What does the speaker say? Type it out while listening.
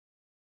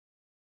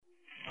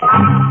Inner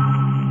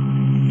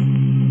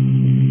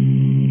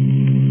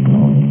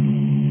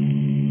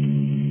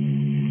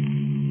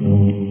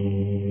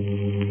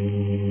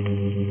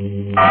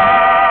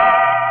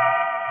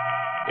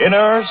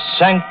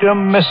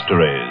Sanctum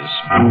Mysteries.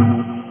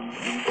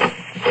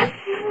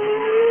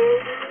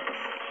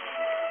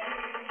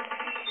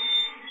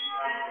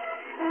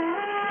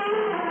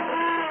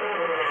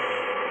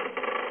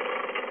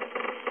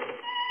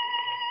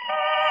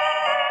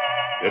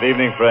 Good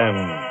evening,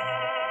 friends.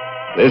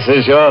 This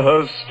is your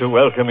host to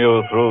welcome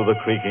you through the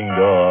creaking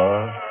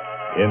door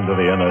into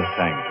the Inner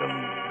Sanctum.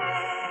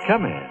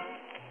 Come in.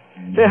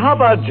 Say, how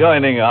about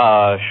joining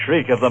our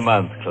Shriek of the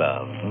Month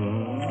Club?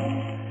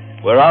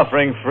 We're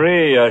offering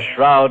free a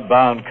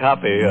shroud-bound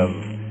copy of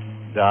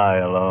Die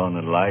Alone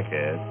and Like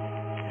It.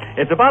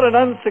 It's about an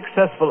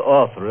unsuccessful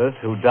authoress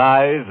who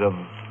dies of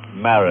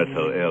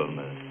marital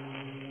illness.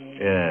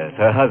 Yes,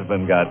 her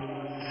husband got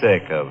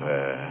sick of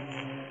her.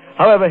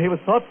 However, he was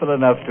thoughtful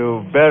enough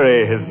to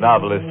bury his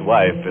novelist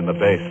wife in the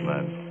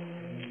basement.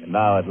 And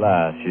now, at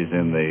last, she's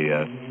in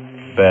the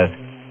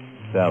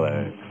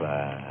bestseller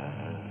class.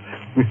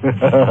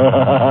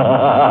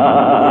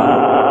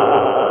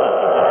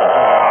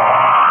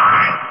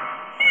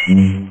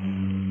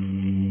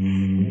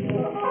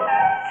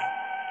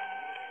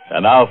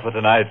 And now for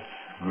tonight's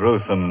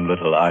gruesome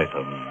little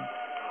item.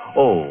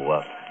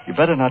 Oh, you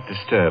better not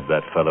disturb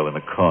that fellow in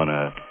the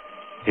corner.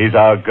 He's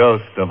our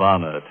ghost of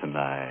honor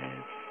tonight.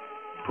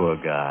 Poor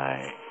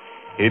guy.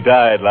 He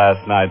died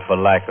last night for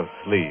lack of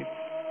sleep.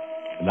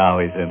 Now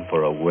he's in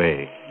for a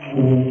wake.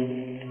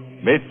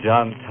 Meet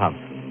John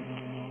Thompson,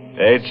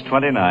 age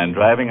 29,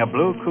 driving a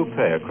blue coupe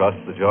across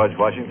the George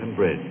Washington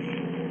Bridge,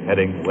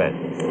 heading west.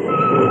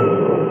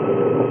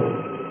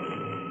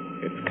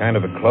 It's kind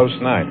of a close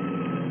night.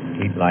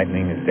 Heat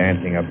lightning is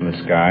dancing up in the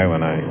sky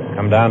when I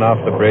come down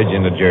off the bridge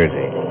into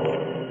Jersey.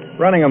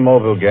 Running a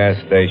Mobile gas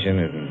station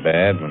isn't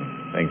bad when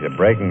things are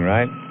breaking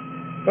right.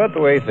 But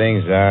the way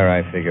things are,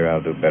 I figure I'll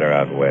do better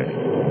out west.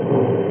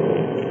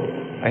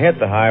 I hit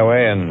the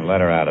highway and let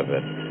her out of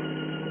it.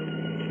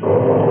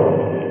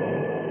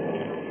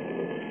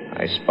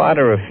 I spot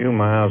her a few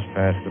miles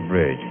past the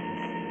bridge.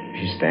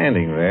 She's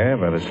standing there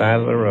by the side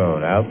of the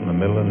road, out in the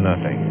middle of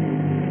nothing.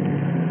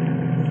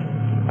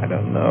 I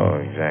don't know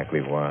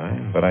exactly why,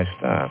 but I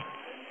stop.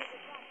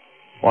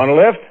 Want a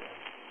lift?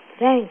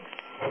 Thanks.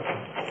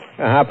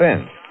 Hop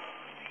in.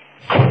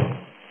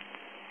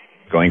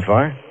 Going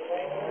far?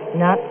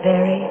 Not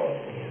very.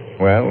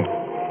 Well,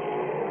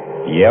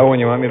 yell when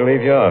you want me to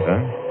leave you off, huh?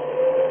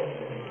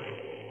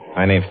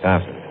 My name's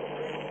Thompson.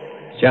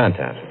 John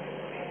Thompson.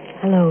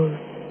 Hello,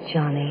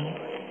 Johnny.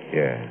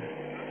 Yeah.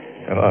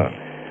 Hello.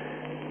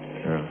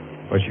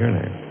 What's your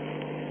name?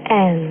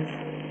 Anne.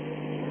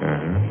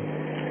 Uh-huh.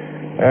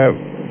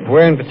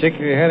 Where in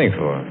particular are you heading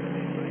for?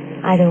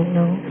 I don't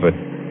know. But...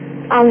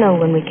 I'll know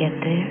when we get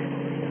there.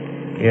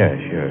 Yeah,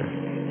 sure.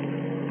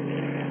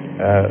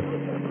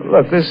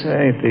 Look, this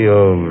ain't the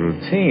old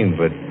routine,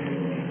 but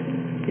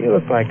you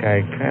look like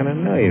I kind of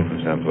know you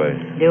from someplace.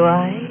 Do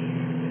I?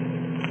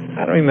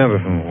 I don't remember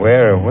from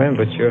where or when,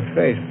 but your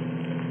face.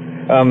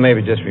 Oh,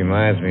 maybe it just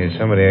reminds me of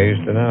somebody I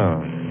used to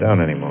know. Don't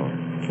anymore.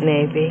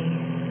 Maybe.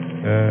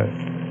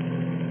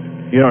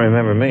 You don't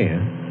remember me,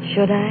 huh?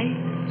 Should I,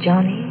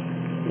 Johnny?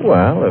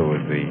 Well, it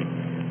would be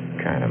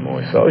kind of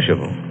more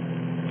sociable.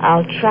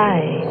 I'll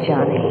try,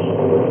 Johnny.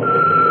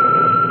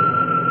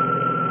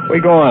 We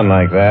go on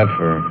like that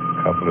for a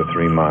couple of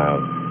 3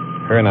 miles.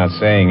 Her not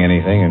saying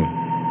anything and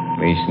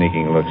me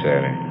sneaking looks at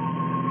her.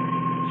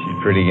 She's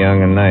pretty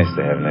young and nice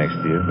to have next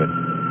to you, but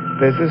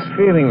there's this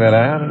feeling that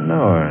I ought to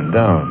know her and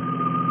don't.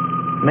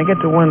 And I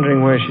get to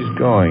wondering where she's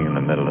going in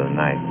the middle of the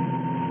night.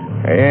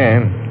 Hey,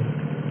 Ann.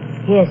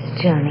 Yes,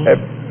 Johnny.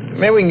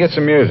 Maybe we can get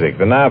some music.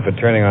 The knob for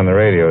turning on the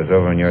radio is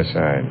over on your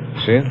side.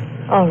 See it?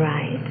 All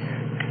right.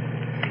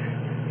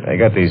 They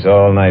got these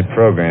all-night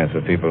programs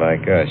for people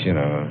like us, you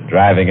know,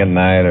 driving at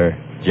night or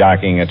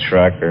jockeying a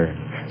truck or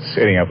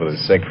sitting up with a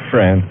sick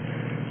friend.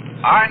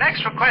 Our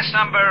next request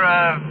number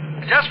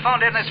just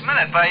phoned in this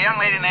minute by a young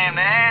lady named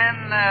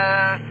Ann.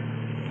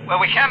 Well,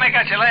 we can't make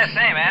out your last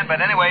name, Ann, but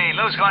anyway,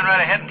 Lou's going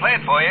right ahead and play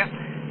it for you.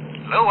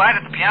 Lou White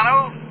at the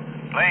piano,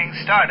 playing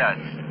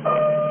Stardust.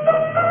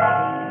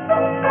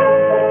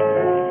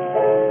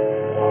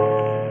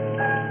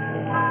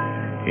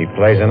 He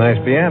plays a nice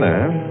piano,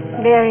 huh?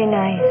 Very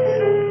nice.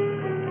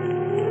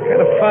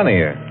 Kind of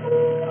funny, a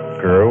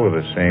girl with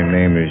the same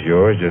name as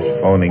yours just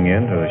phoning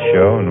in to the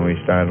show and we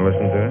started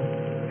listening to her.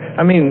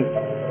 I mean,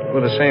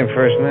 with the same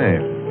first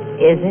name.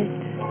 Is it?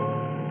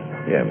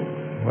 Yeah,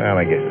 well,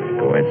 I guess it's a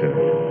coincidence.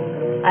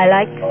 I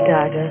like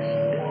Stardust.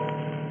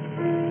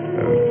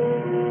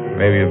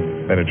 Maybe you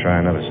better try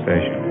another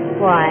station.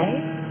 Why?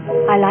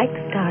 I like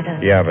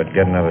Stardust. Yeah, but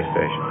get another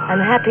station.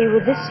 I'm happy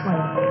with this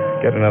one.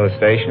 Get another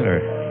station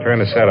or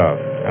turn the set off.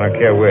 I don't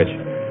care which.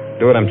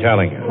 Do what I'm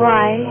telling you.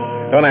 Why?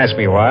 Don't ask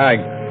me why. I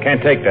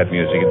can't take that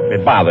music.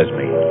 It bothers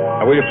me.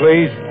 Now, will you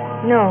please?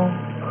 No.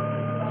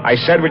 I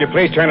said, will you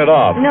please turn it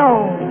off?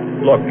 No.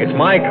 Look, it's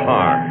my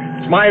car.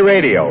 It's my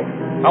radio.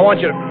 I want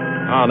you to...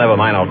 Oh, never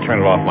mind. I'll turn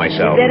it off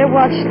myself. You better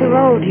watch the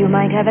road. You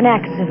might have an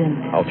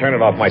accident. I'll turn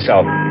it off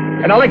myself.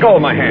 And now let go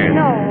of my hand.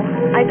 No,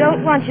 I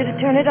don't want you to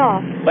turn it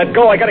off. Let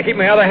go. I gotta keep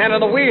my other hand on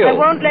the wheel. I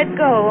won't let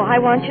go. I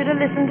want you to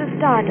listen to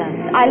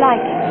Stardust. I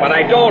like it. But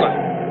I don't.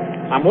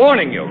 I'm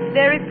warning you.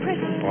 Very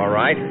pretty. All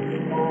right.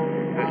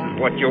 This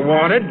is what you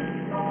wanted.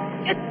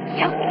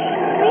 Chucky,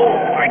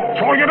 I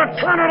told you to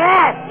turn it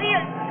off.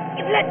 please.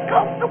 You let go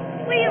of the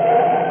wheel.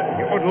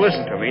 You wouldn't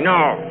listen to me.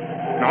 No.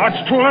 No,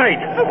 it's too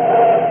late.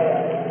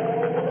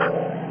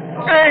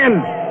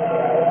 Ann!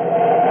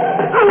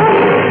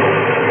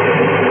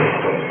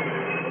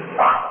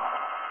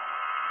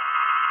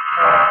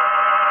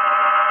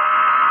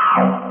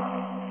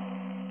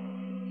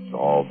 It's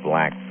all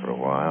black for a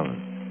while.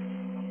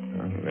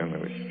 And then there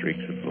were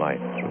streaks of light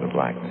through the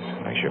blackness.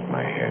 I shook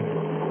my head.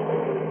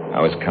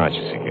 I was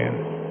conscious again.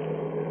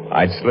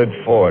 I'd slid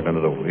forward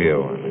under the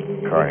wheel, and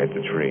the car hit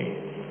the tree.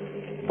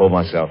 Pulled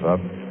myself up,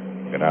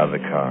 got out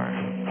of the car.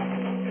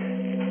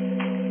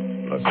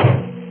 Look,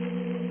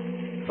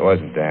 it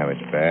wasn't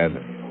damaged bad.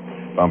 The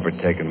bumper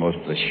taken most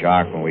of the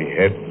shock when we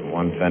hit.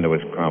 One fender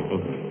was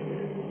crumpled.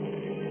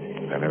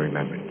 Then I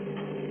remembered.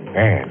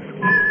 Ann.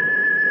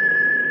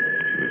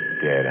 She was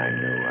dead, I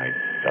knew. I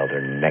felt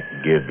her neck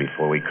give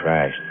before we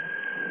crashed.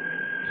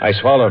 I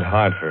swallowed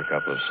hard for a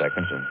couple of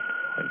seconds and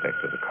went back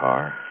to the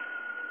car.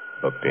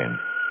 Looked in.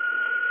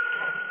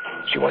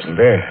 She wasn't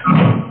there.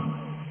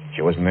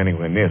 She wasn't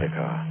anywhere near the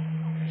car.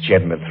 She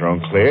hadn't been thrown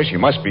clear. She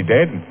must be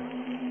dead.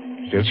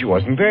 Still, she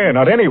wasn't there.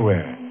 Not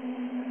anywhere.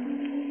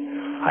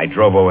 I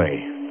drove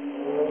away.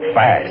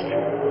 Fast.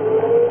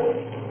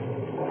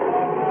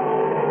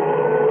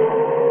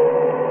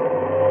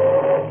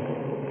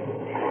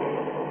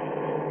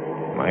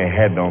 My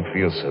head don't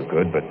feel so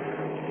good, but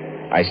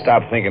I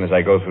stop thinking as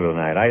I go through the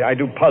night. I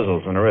do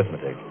puzzles and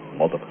arithmetic.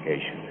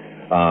 Multiplication.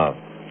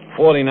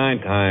 49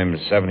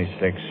 times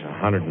 76,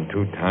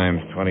 102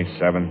 times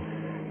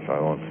 27, so I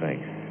won't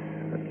think.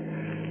 But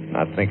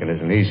not thinking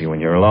isn't easy when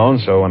you're alone,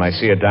 so when I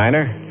see a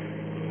diner,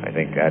 I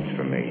think that's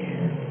for me.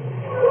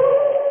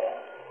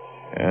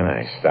 And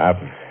I stop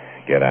and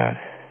get out.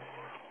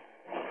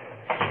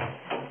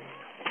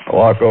 I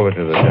walk over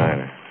to the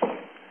diner.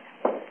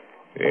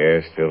 The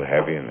air's still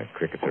heavy and the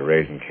crickets are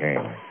raising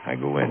cane. I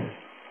go in.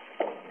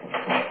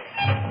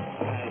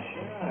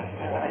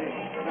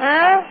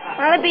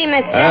 I'll be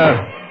Miss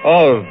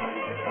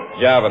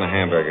job and a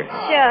hamburger.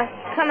 Sure.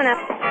 Coming up.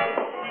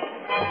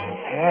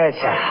 Yeah,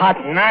 it's a hot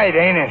night,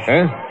 ain't it?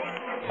 Huh?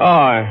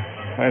 Oh,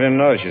 I didn't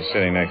notice you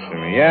sitting next to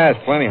me. Yeah,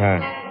 it's plenty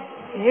hot.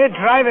 You're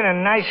driving a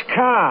nice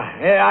car.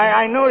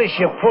 I noticed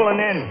you pulling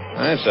in.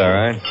 That's all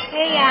right.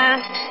 Here you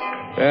are.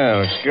 Yeah,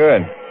 looks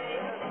good.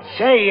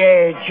 Say,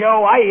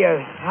 Joe,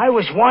 I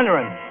was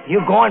wondering,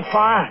 you going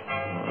far?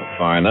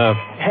 Far enough.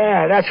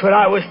 Yeah, that's what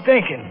I was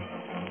thinking.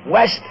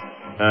 West?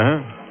 Uh-huh.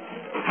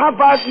 How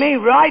about me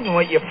riding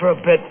with you for a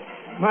bit?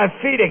 My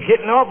feet are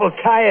getting awful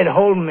tired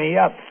holding me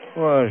up.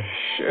 Well,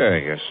 sure, I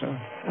guess so.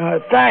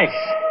 Thanks.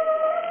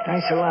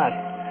 Thanks a lot.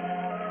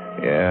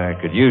 Yeah,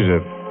 I could use a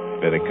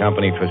bit of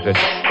company for such...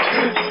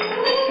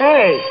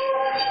 Hey!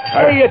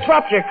 Hey, you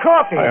dropped your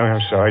coffee.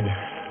 I'm sorry. Did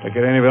I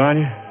get any of it on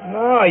you?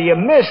 No, you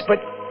missed, but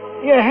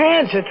your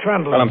hands are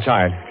trembling. Well, I'm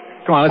tired.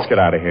 Come on, let's get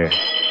out of here.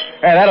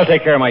 Hey, that'll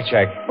take care of my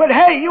check. But,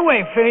 hey, you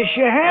ain't finished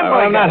your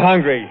hamburger. I'm not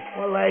hungry.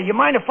 Well, you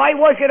mind if I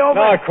work it over?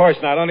 No, of course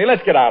not. Only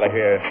let's get out of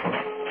here.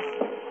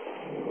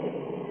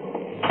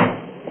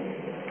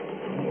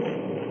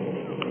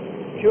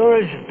 Sure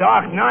is a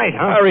dark night,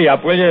 huh? Hurry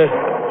up, will you?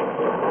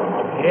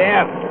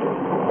 Yeah.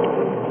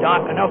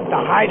 Dark enough to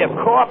hide a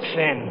corpse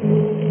in.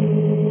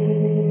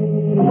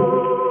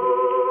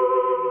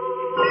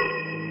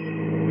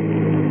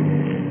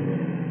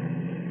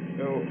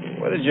 So,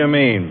 what did you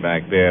mean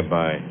back there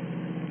by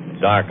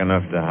dark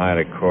enough to hide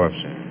a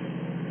corpse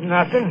in?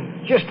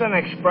 Nothing. Just an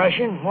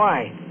expression.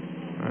 Why?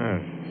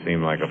 It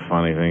seemed like a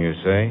funny thing to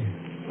say.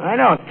 I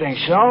don't think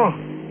so.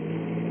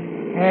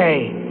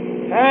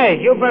 Hey,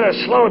 you better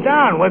slow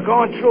down. We're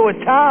going through a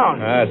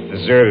town. It's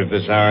deserted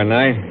this hour of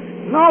night.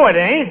 No, it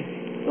ain't.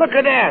 Look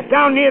at that,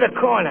 down near the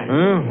corner.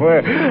 Huh?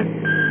 Where?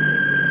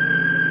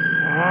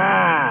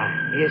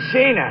 You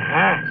seen her,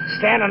 huh?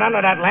 Standing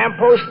under that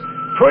lamppost?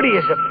 Pretty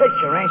as a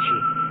picture, ain't she?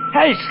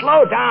 Hey,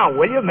 slow down,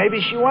 will you?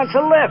 Maybe she wants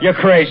a lift. You're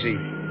crazy.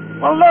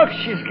 Well, look,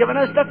 she's giving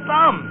us the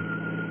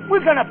thumb.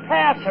 We're gonna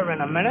pass her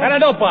in a minute.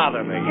 And don't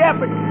bother me. Yeah,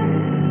 but...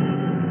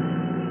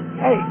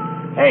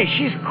 Hey,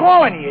 she's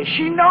calling you.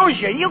 She knows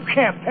you. You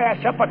can't pass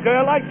up a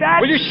girl like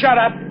that. Will you shut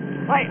up?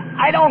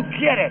 I don't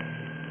get it.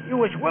 You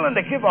was willing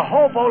to give a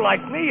hobo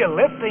like me a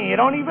lift, and you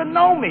don't even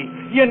know me.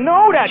 You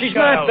know that She's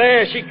girl. not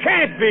there. She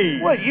can't be.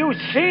 Well, you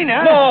seen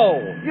her.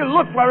 No. You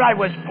looked where I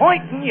was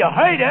pointing. You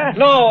heard her.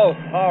 No.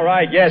 All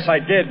right, yes, I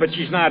did, but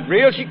she's not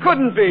real. She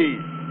couldn't be.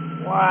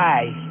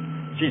 Why?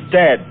 She's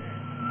dead.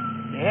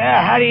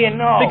 Yeah, how do you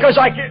know? Because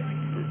I can...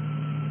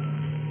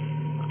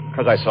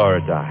 Because I saw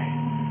her die.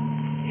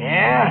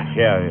 Yeah?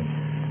 Yeah,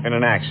 in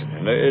an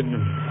accident.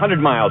 100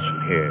 miles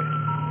from here.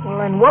 Well,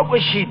 then what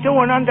was she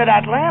doing under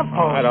that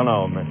lamppost? I don't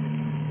know, man.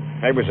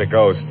 Maybe it was a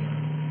ghost.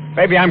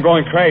 Maybe I'm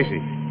going crazy.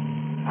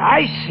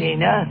 I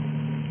seen her.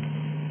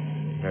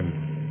 And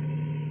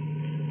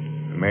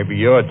maybe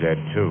you're dead,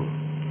 too.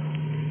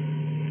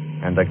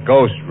 And the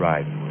ghost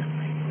riding with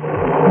me.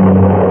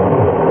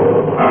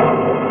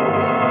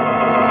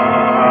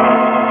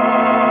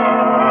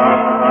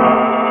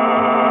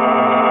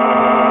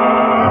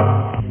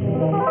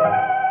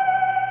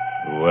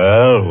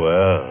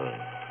 Well,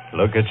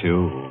 look at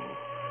you.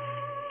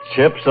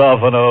 Chips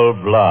off an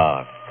old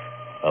block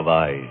of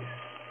ice.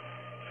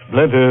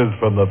 Splinters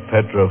from the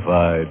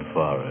petrified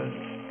forest.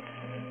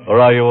 Or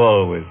are you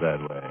always that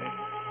way?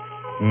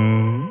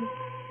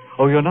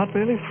 Oh, you're not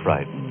really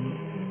frightened.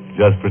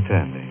 Just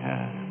pretending,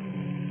 huh?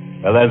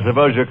 Well, then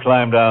suppose you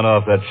climb down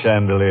off that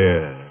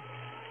chandelier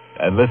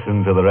and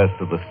listen to the rest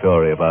of the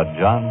story about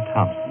John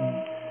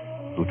Thompson,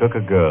 who took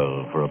a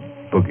girl for a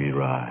boogie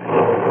ride.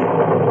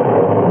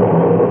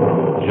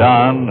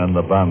 John and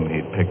the bum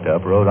he'd picked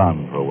up rode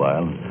on for a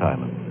while in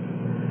silence.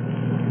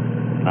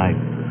 Night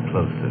was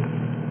closer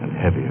and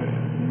heavier,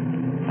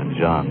 and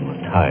John was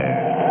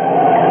tired.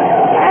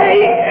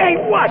 Hey,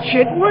 watch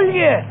it, will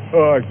you?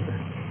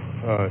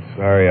 Oh,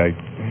 sorry. I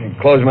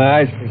closed my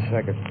eyes for a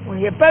second. Well,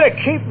 you better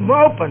keep them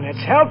open. It's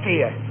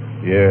healthier.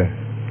 Yeah.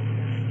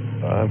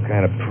 I'm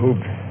kind of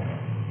pooped.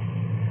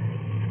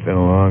 It's been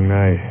a long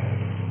night.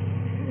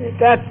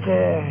 That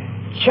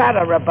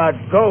chatter about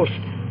ghosts.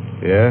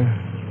 Yeah?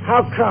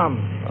 How come?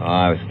 Oh,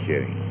 I was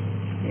kidding.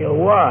 You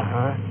were,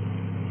 huh?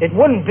 It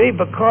wouldn't be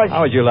because...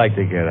 How would you like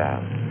to get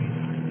out?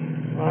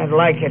 I'd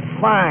like it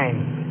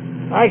fine.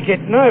 I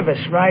get nervous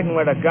riding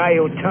with a guy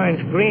who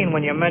turns green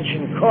when you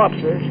mention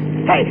corpses.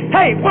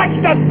 Hey, watch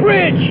that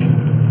bridge!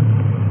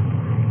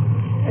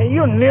 Hey,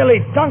 you nearly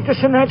dunked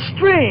us in that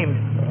stream.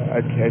 I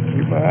can't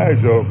keep my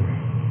eyes open.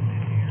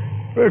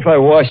 What if I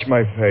wash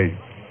my face?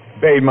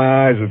 Bathe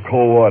my eyes with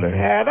cold water?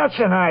 Yeah, that's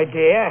an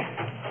idea.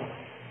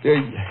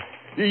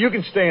 You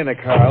can stay in the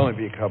car. I'll only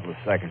be a couple of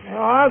seconds. Oh,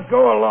 I'll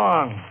go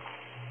along.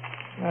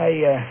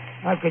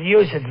 I could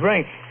use a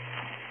drink.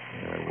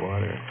 Yeah,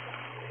 water.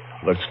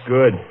 Looks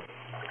good.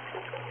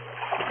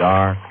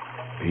 Dark,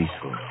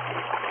 peaceful.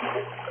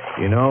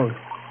 You know,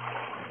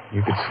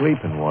 you could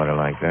sleep in water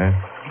like that.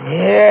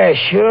 Yeah,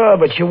 sure,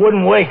 but you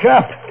wouldn't wake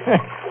up.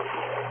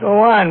 Go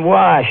on,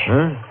 wash.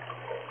 Huh?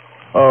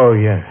 Oh,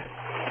 yeah.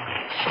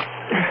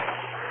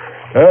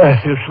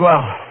 It's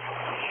swell.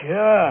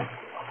 Sure.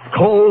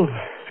 Cold.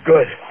 It's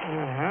good.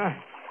 Uh-huh.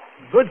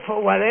 Good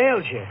for what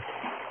ails you.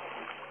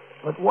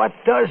 But what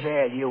does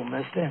ail you,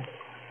 mister?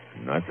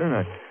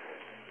 Nothing.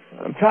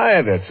 I'm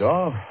tired, that's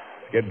all.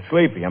 Getting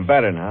sleepy. I'm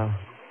better now.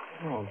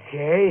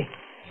 Okay.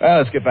 Well,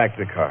 let's get back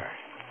to the car.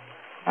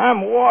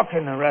 I'm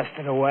walking the rest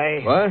of the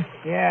way. What?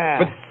 Yeah.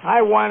 But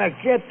I want to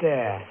get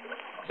there.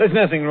 There's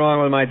nothing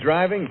wrong with my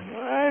driving.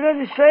 I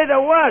didn't say there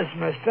was,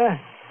 mister.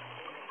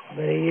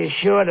 But are you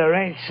sure there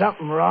ain't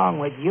something wrong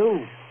with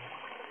you?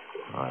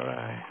 All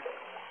right.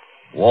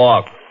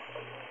 Walk.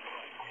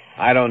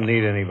 I don't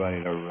need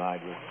anybody to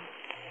ride with.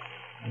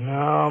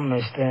 No,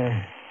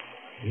 mister.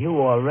 You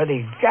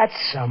already got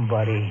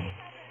somebody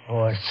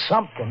or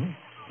something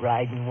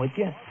riding with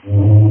you.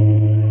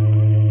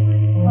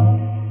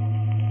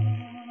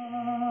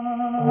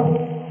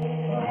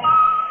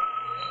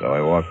 So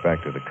I walked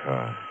back to the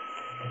car.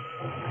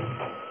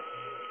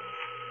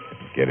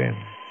 Get in.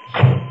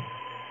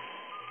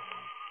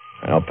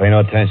 I don't pay no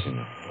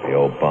attention, the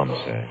old bum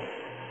said.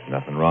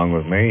 Nothing wrong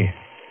with me.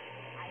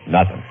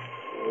 Nothing.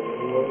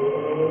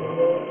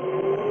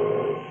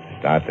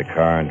 Start the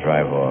car and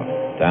drive off.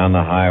 Down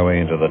the highway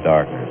into the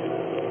darkness.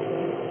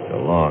 It's a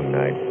long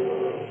night.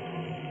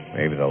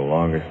 Maybe the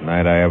longest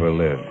night I ever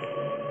lived.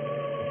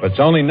 But it's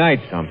only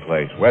night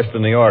someplace, west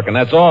of New York, and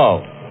that's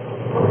all.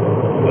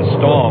 The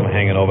storm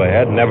hanging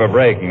overhead, never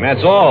breaking.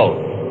 That's all.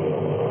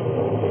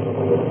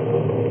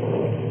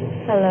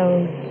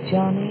 Hello,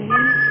 Johnny.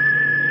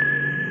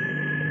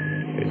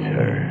 It's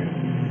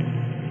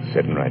her.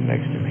 Sitting right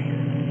next to me.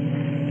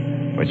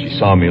 When she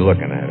saw me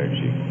looking at her,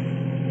 she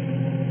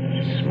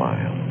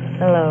smiled.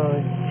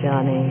 Hello,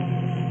 Johnny.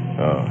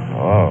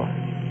 Oh.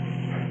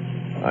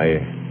 I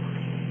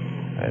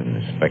didn't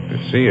expect to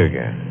see you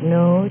again.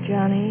 No,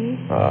 Johnny?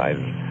 Oh, I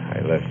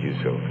left you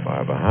so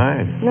far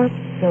behind. Not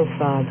so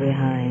far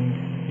behind.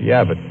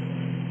 Yeah, but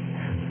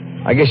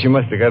I guess you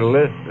must have got a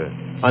lift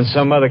on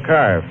some other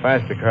car, a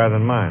faster car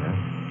than mine, huh?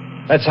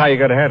 That's how you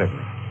got ahead of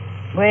me.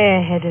 Way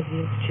ahead of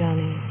you,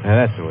 Johnny. Yeah,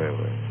 that's the way it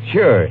was.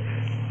 Sure.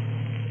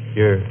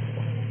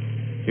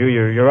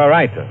 You're all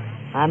right, though.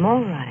 I'm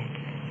all right.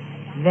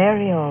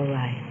 Very all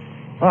right.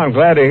 Oh, I'm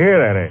glad to hear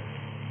that.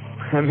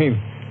 I mean,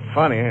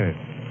 funny, ain't it?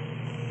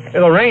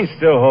 Yeah, the rain's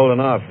still holding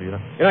off, you know.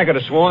 You're not going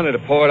to sworn it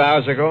poured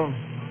hours ago?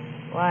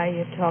 Why are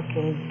you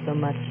talking so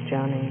much,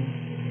 Johnny?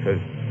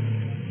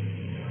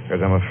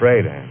 Because I'm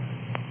afraid, Ann.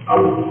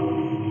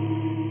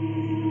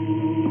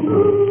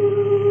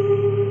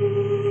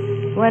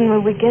 When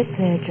will we get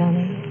there,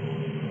 Johnny?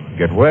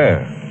 Get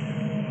where?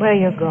 Where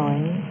you're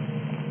going?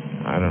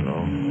 I don't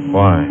know.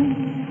 Why?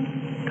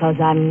 Because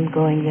I'm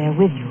going there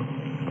with you.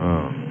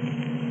 Oh.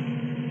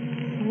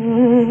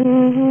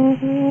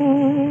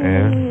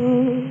 Yeah?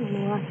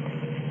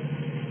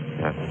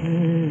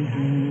 Nothing.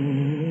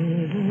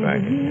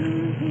 Back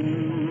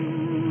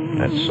again.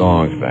 That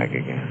song's back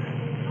again.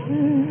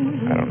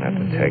 I don't have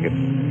to take it.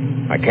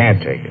 I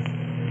can't take it.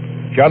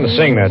 She oughtn't to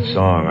sing that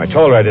song. I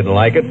told her I didn't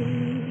like it.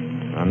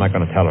 I'm not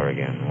going to tell her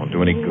again. It won't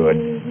do any good.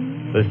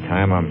 This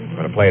time I'm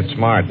going to play it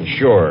smart and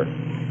sure.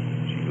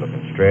 She's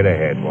looking straight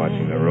ahead,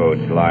 watching the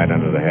road glide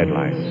under the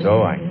headlights.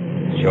 So I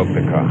choked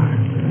the car.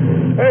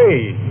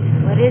 Hey!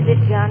 What is it,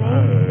 Johnny?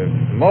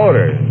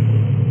 Motor.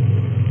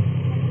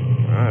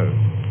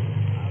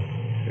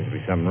 Seems to be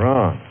something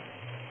wrong.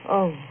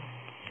 Oh.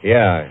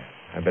 Yeah,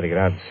 I better get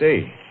out and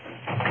see.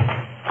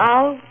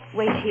 I'll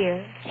wait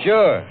here.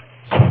 Sure.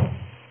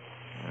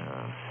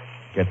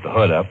 Get the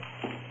hood up.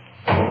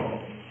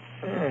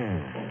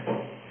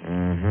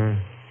 Mm-hmm.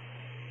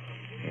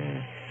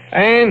 Yeah.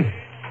 Anne?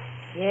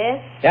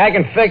 Yes? Yeah, I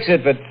can fix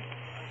it, but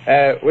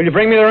will you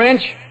bring me the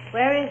wrench?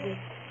 Where is it?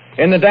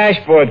 In the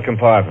dashboard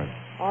compartment.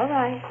 All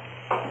right.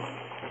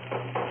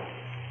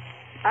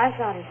 I've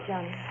got it,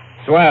 Johnny.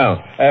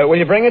 Swell. Will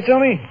you bring it to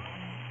me?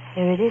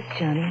 Here it is,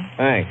 Johnny.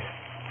 Thanks.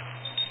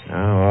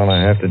 Now all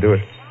I have to do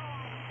is...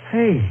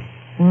 Hey.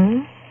 Hmm?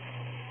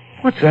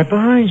 What's that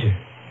behind you?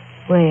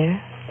 Where?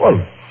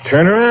 Well,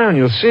 turn around.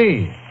 You'll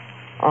see.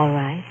 All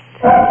right.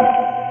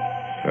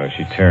 So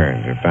she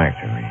turns her back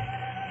to me,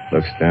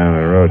 looks down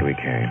the road we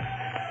came,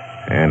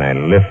 and I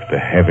lift the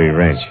heavy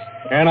wrench.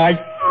 And I...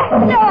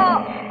 No!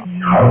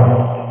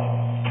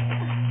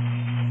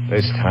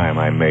 This time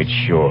I made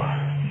sure.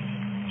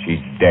 She's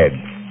dead,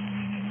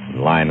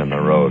 lying on the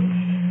road.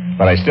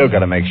 But I still got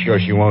to make sure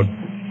she won't,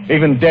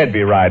 even dead,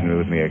 be riding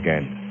with me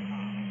again.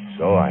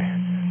 So I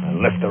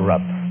lift her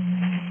up,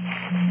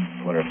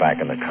 put her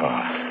back in the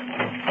car.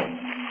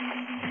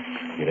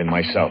 Get in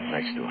myself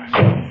next to her.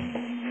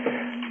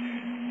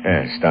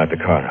 Yeah, start the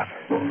car up.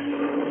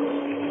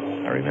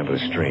 I remember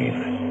the stream.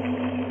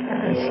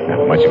 It's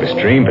not much of a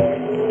stream, but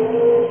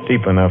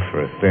deep enough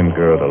for a thin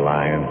girl to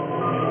lie in.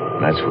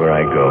 And that's where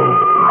I go.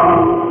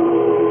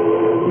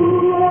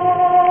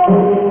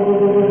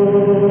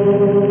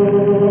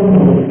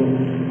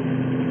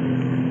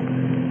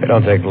 It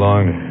don't take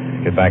long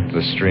to get back to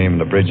the stream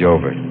and the bridge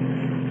over it,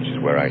 which is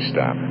where I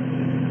stop.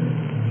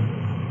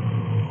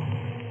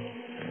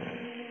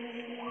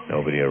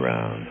 Nobody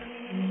around.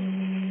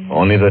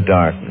 Only the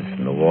darkness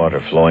and the water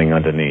flowing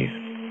underneath,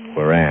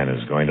 where Anne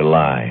is going to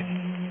lie.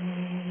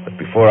 But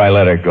before I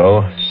let her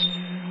go,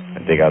 I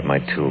dig out my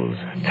tools.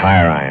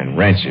 Tire iron,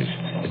 wrenches,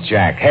 a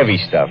jack, heavy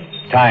stuff.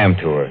 Tie them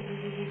to her,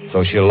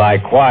 so she'll lie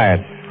quiet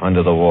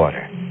under the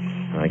water.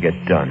 When I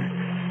get done.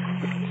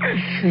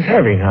 She's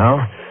heavy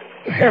now.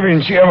 Heavier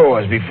than she ever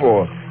was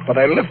before. But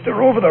I lift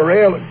her over the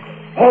rail and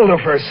hold her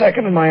for a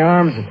second in my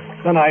arms, and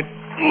then I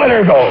let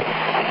her go.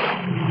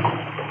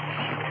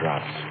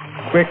 Drops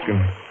quick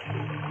and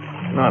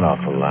not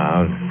awful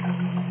loud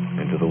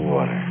into the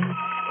water.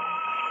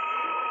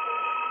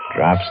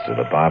 Drops to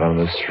the bottom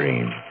of the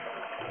stream,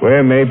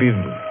 where maybe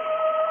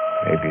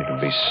it'll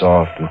be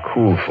soft and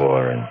cool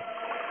for her. And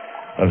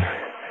well,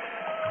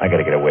 I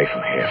gotta get away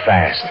from here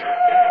fast.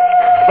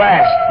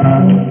 Fast!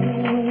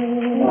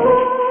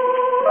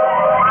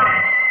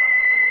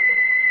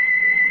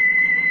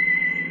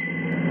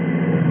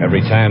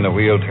 Every time the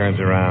wheel turns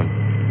around,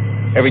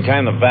 every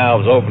time the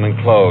valves open and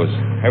close,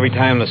 every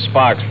time the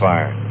sparks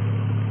fire,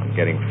 I'm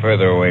getting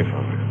further away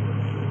from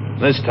her.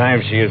 This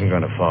time she isn't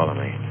going to follow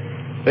me.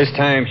 This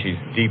time she's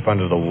deep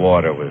under the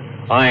water with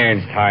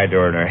irons tied to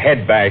her and her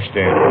head bashed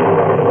in.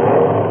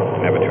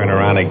 I'd never turn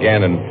around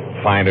again and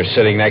find her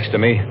sitting next to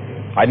me.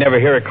 I'd never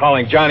hear her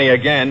calling Johnny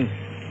again.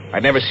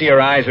 I'd never see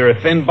her eyes or her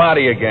thin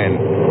body again.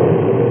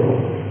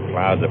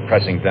 Clouds are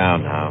pressing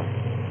down now.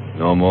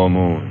 No more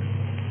moon.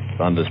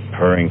 Thunder's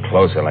purring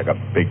closer like a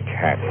big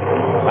cat.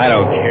 I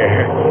don't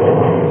care.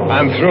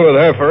 I'm through with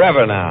her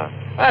forever now.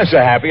 I'm so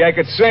happy I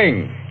could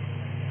sing.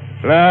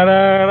 La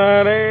da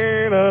da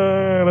dee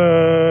da da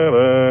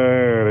da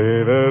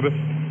dee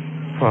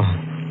da.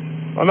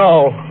 Oh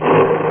no.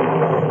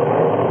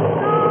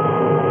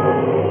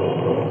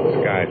 The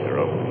skies are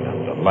opening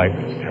up. The light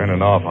is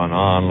turning off and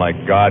on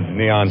like God's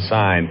neon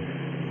sign.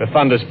 The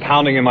thunder's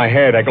pounding in my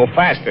head. I go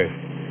faster.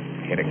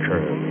 Hit a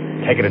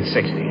curve. Take it at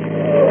 60.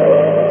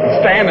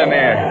 Standing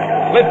there,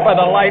 lit by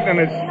the light, and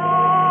it's...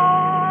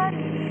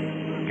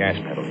 Gas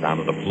pedals down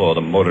to the floor.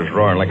 The motor's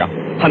roaring like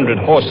 100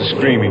 horses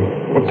screaming.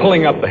 We're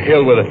pulling up the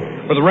hill with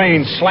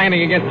rain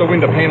slanting against the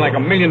window pane like a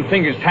million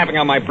fingers tapping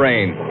on my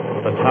brain.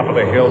 The top of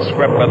the hill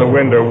swept by the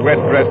wind, her wet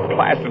dress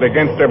plastered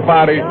against her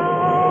body. I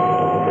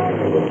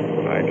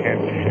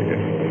can't take it.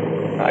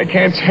 I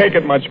can't take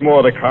it much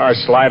more. The car's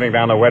sliding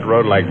down the wet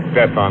road like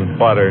death on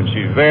butter, and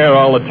she's there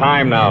all the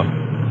time now.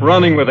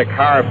 Running with the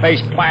car,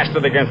 face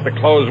plastered against the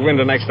closed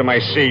window next to my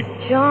seat.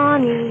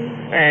 Johnny.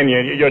 Anne,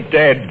 you're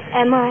dead.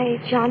 Am I,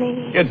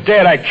 Johnny? You're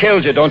dead. I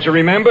killed you. Don't you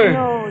remember?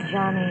 No,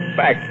 Johnny.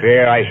 Back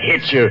there, I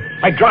hit you.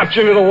 I dropped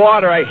you into the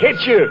water. I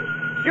hit you.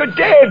 You're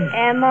dead.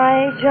 Am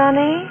I,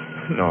 Johnny?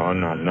 No,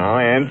 not now,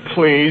 Anne.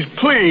 Please,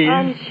 please.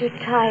 I'm so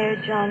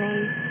tired,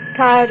 Johnny.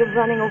 Tired of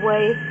running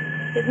away.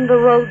 Isn't the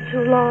road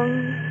too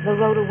long? The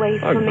road away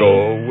from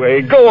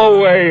me? Go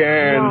away,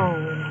 Ann.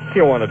 No.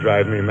 You want to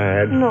drive me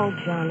mad? No,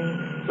 Johnny.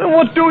 Then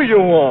what do you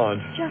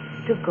want? Just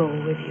to go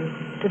with you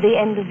to the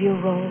end of your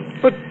road.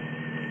 But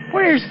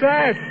where's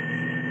that?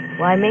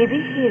 Why, maybe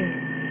here.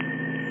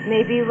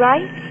 Maybe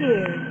right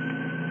here.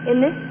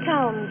 In this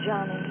town,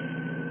 Johnny.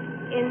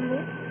 In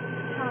this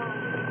town.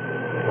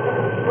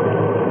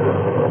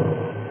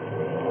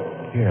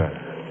 Yeah.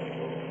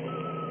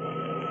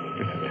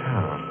 It's a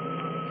town.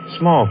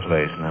 Small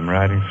place, and I'm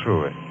riding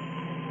through it.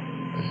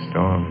 The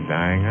storm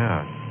dying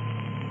out.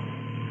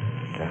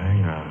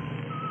 Dying out.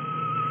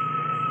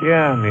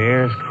 Yeah, and the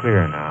air's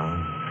clear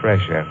now.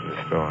 Fresh after the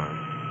storm.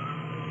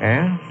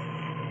 Ann?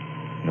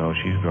 No,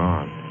 she's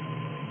gone.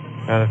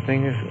 Now, the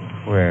thing is,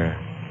 where?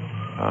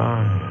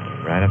 Oh,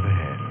 right up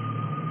ahead.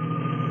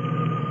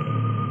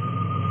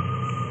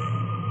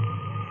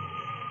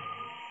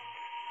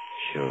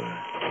 Sure.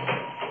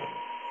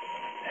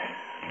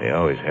 They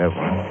always have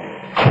one.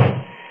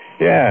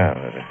 Yeah,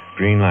 with a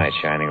green light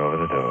shining over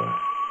the door.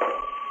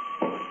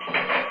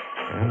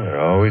 And they're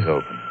always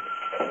open.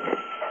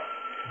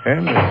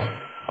 And there's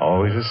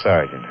always a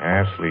sergeant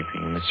half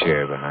sleeping in the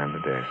chair behind the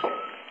desk.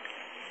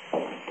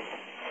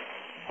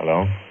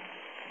 Hello?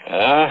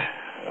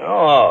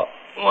 Oh,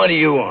 what do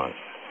you want?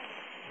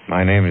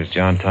 My name is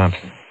John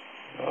Thompson.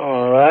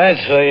 All right,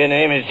 so your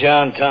name is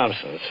John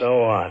Thompson.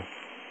 So what?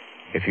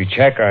 If you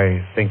check,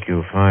 I think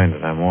you'll find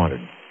that I'm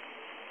wanted.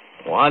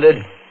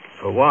 Wanted?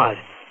 For what?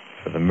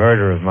 For the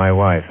murder of my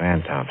wife,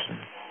 Ann Thompson.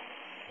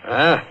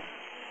 Huh?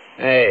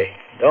 Hey,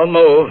 don't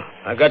move.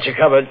 I've got you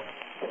covered.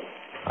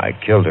 I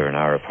killed her in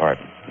our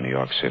apartment in New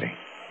York City.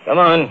 Come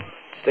on.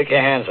 Stick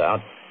your hands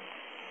out.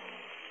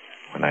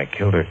 When I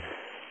killed her,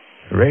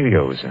 the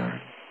radio was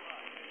on.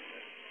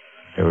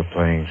 They were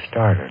playing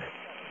Starter.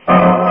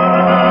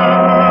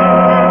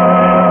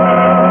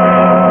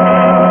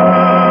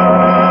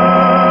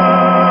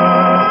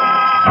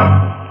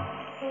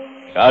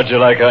 How'd you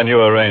like our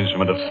new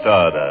arrangement of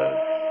Stardust?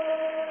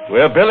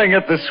 We're billing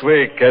it this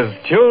week as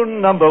tune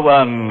number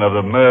 1 of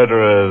the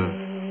Murderer's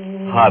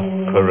Hot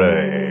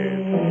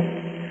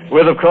Parade.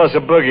 With, of course, a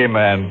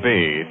boogeyman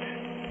beat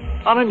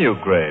on a new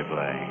grave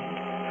lane.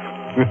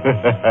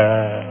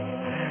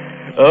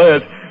 Oh,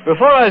 yes.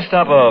 Before I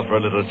stop off for a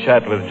little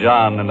chat with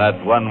John in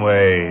that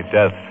one-way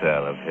death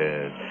cell of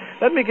his,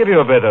 let me give you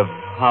a bit of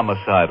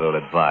homicidal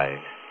advice.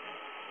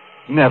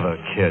 Never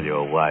kill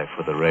your wife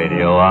with the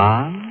radio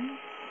on.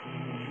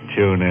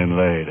 Tune in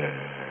later.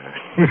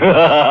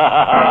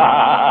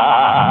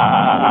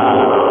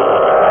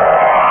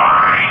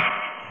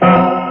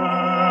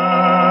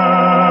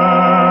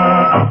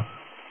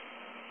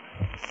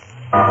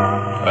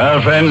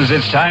 Well, friends,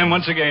 it's time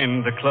once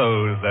again to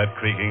close that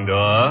creaking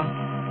door.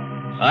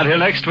 Until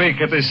next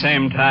week at this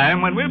same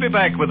time, when we'll be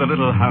back with a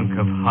little hunk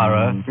of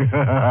horror.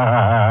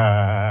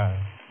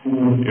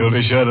 You'll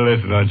be sure to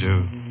listen, won't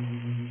you?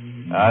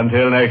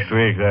 Until next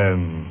week,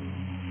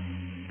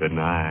 then. Good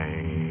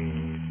night.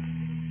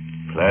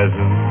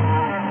 Pleasant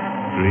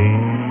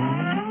dreams.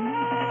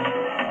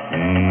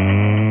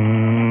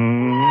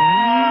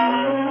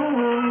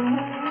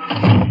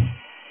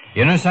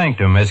 Inner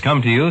Sanctum has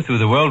come to you through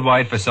the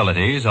worldwide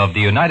facilities of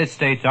the United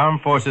States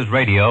Armed Forces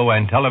Radio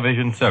and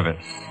Television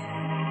Service.